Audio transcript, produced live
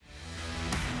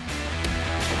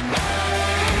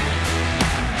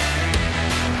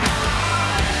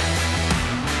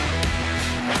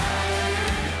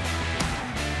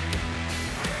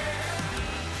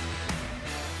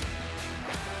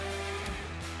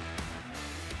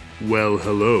Well,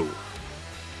 hello.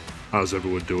 How's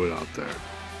everyone doing out there?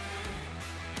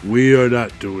 We are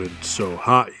not doing so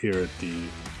hot here at the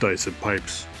Dyson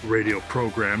Pipes radio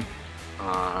program.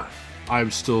 Uh,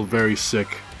 I'm still very sick.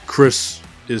 Chris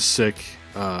is sick.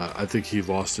 I think he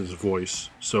lost his voice,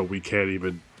 so we can't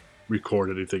even record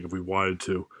anything if we wanted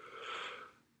to.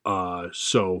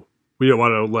 So we don't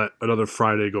want to let another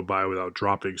Friday go by without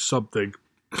dropping something.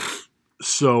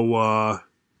 So,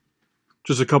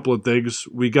 just a couple of things.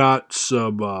 We got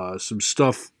some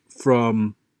stuff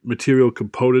from Material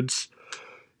Components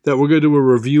that we're going to do a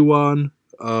review on.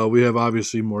 We have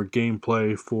obviously more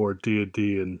gameplay for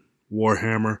D&D and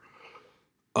Warhammer.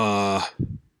 Uh,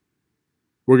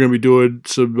 we're going to be doing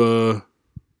some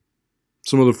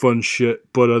other fun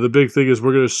shit, but the big thing is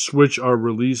we're going to switch our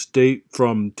release date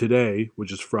from today,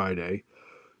 which is Friday,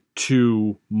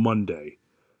 to Monday.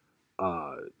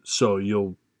 So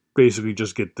you'll basically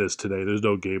just get this today. There's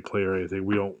no gameplay or anything.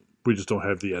 We just don't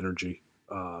have the energy.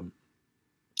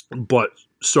 But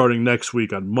starting next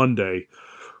week on Monday,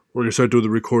 we're gonna start doing the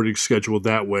recording schedule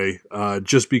that way.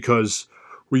 Just because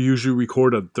we usually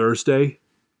record on Thursday,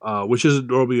 which isn't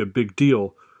normally a big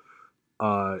deal,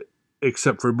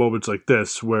 except for moments like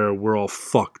this where we're all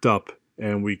fucked up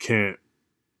and we can't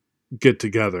get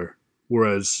together.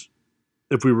 Whereas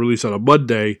if we release on a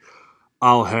Monday,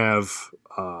 I'll have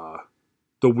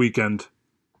the weekend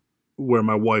where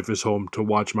my wife is home to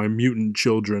watch my mutant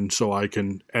children so I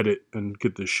can edit and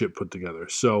get this shit put together.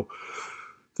 So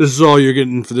this is all you're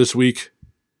getting for this week.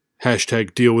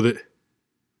 Hashtag deal with it.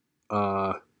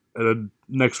 And then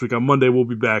next week on Monday, we'll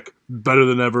be back better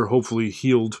than ever, hopefully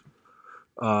healed.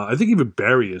 I think even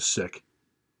Barry is sick.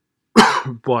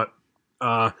 But,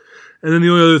 and then the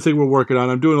only other thing we're working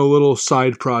on, I'm doing a little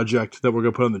side project that we're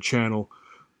going to put on the channel.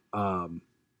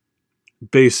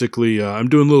 Basically, I'm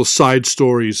doing little side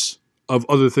stories of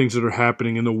other things that are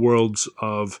happening in the worlds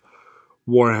of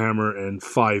Warhammer and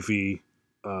 5e,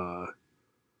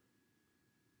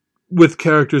 with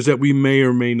characters that we may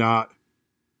or may not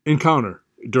encounter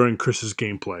during Chris's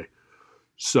gameplay.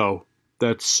 So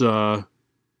that's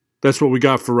what we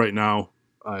got for right now.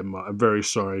 I'm very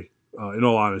sorry. In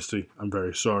all honesty, I'm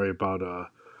very sorry about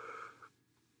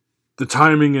the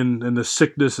timing and the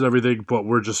sickness and everything, but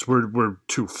we're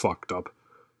too fucked up.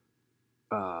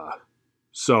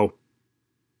 So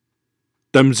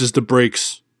them's just the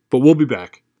breaks, but we'll be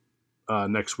back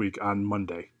next week on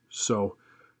Monday. So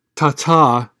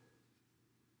ta-ta.